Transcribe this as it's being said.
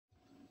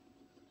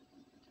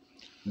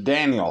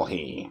Daniel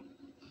here.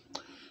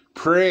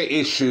 Prayer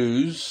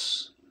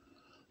issues,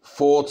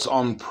 thoughts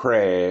on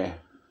prayer,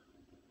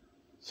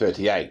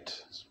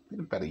 38. It's been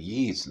about a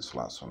year since the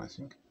last one, I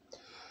think.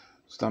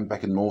 It's done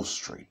back in North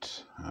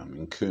Street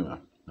in Cooma.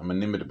 I'm in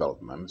Nimidabel at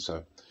the moment,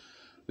 so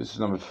this is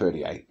number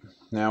 38.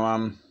 Now, I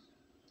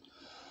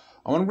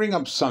want to bring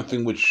up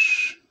something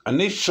which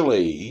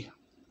initially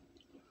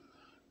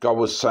God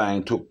was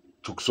saying took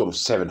sort of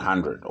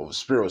 700, or the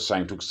Spirit was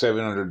saying took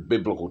 700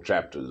 biblical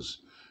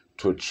chapters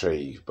to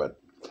achieve, but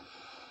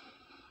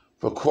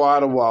for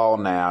quite a while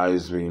now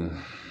he's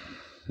been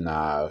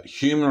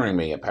humouring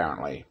me,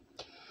 apparently.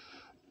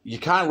 You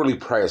can't really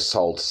pray a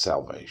soul to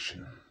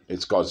salvation.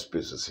 It's God's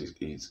business,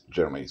 he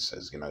generally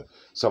says,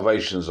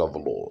 salvation is of the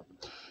Lord.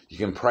 You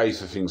can pray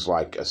for things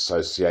like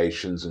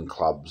associations and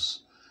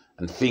clubs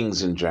and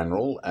things in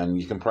general,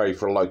 and you can pray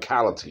for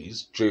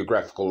localities,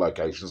 geographical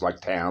locations like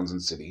towns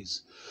and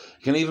cities.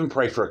 You can even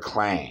pray for a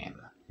clan,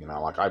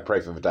 like I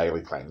pray for the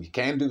daily clan. You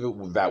can do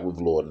that with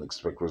the Lord and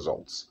expect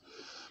results.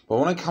 But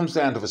when it comes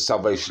down to the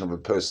salvation of a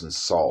person's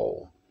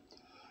soul,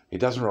 he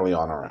doesn't really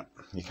honour it.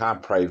 You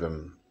can't pray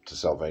them to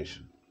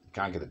salvation. You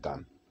can't get it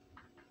done.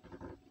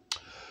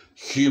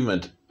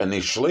 Humoured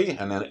initially,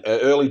 and then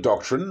early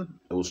doctrine,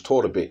 it was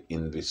taught a bit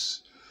in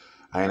this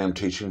A&M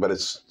teaching, but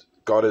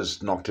God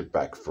has knocked it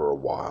back for a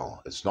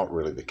while. It's not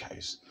really the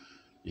case.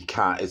 You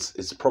can't.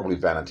 It's probably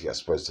vanity, I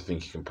suppose, to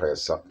think you can pray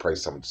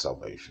someone to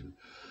salvation.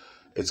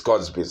 It's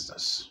God's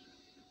business.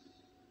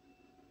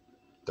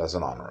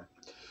 Doesn't honour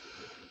it.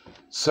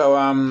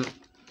 So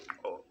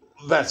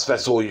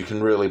that's all you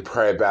can really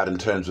pray about in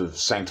terms of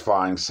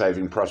sanctifying,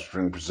 saving,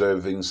 prospering,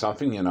 preserving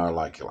something.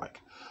 Like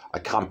a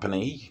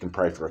company. You can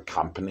pray for a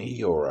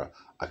company or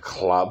a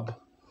club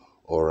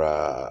or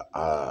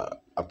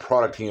a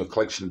product in your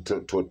collection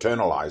to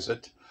eternalize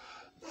it.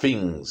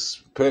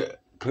 Things,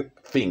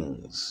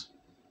 things,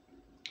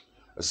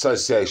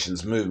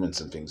 associations, movements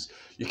and things.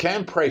 You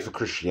can pray for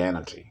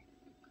Christianity,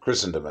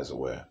 Christendom as it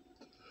were.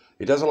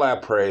 He does allow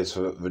prayers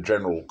for the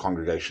general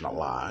congregation at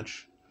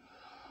large,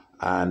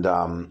 and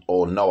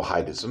or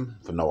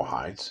Noahidism for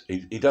Noahides.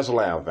 He does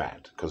allow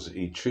that because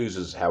he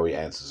chooses how he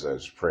answers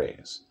those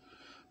prayers.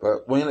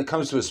 But when it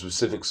comes to the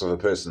specifics of a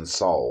person's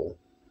soul,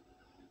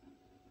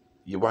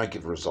 you won't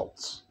get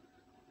results.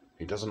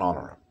 He doesn't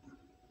honour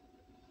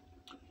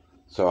it.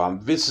 So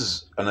this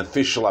is an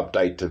official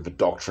update to the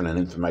doctrine and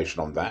information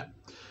on that,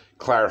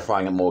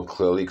 clarifying it more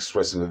clearly,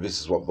 expressing that this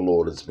is what the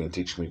Lord has been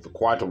teaching me for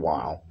quite a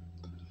while.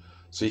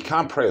 So you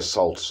can't pray a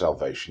soul to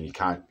salvation. You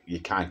can't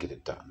get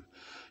it done.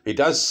 He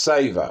does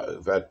say,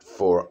 though, that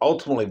for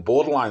ultimately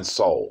borderline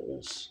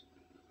souls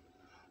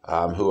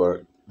who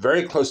are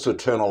very close to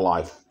eternal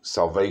life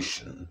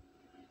salvation,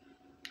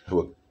 who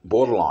are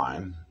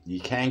borderline, you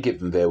can get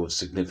them there with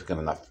significant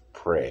enough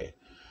prayer.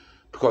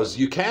 Because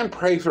you can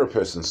pray for a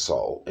person's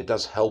soul. It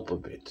does help a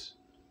bit.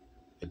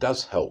 It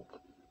does help.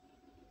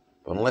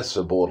 But unless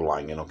they're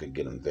borderline, you're not going to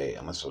get them there.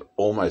 Unless they're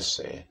almost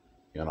there,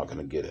 you're not going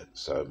to get it.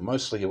 So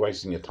mostly you're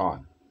wasting your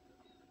time.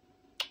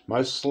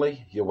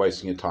 Mostly you're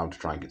wasting your time to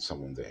try and get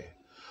someone there.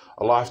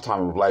 A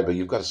lifetime of labour,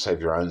 you've got to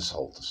save your own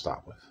soul to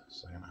start with.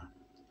 So,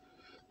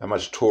 that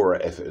much Torah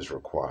effort is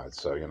required.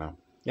 So,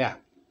 yeah.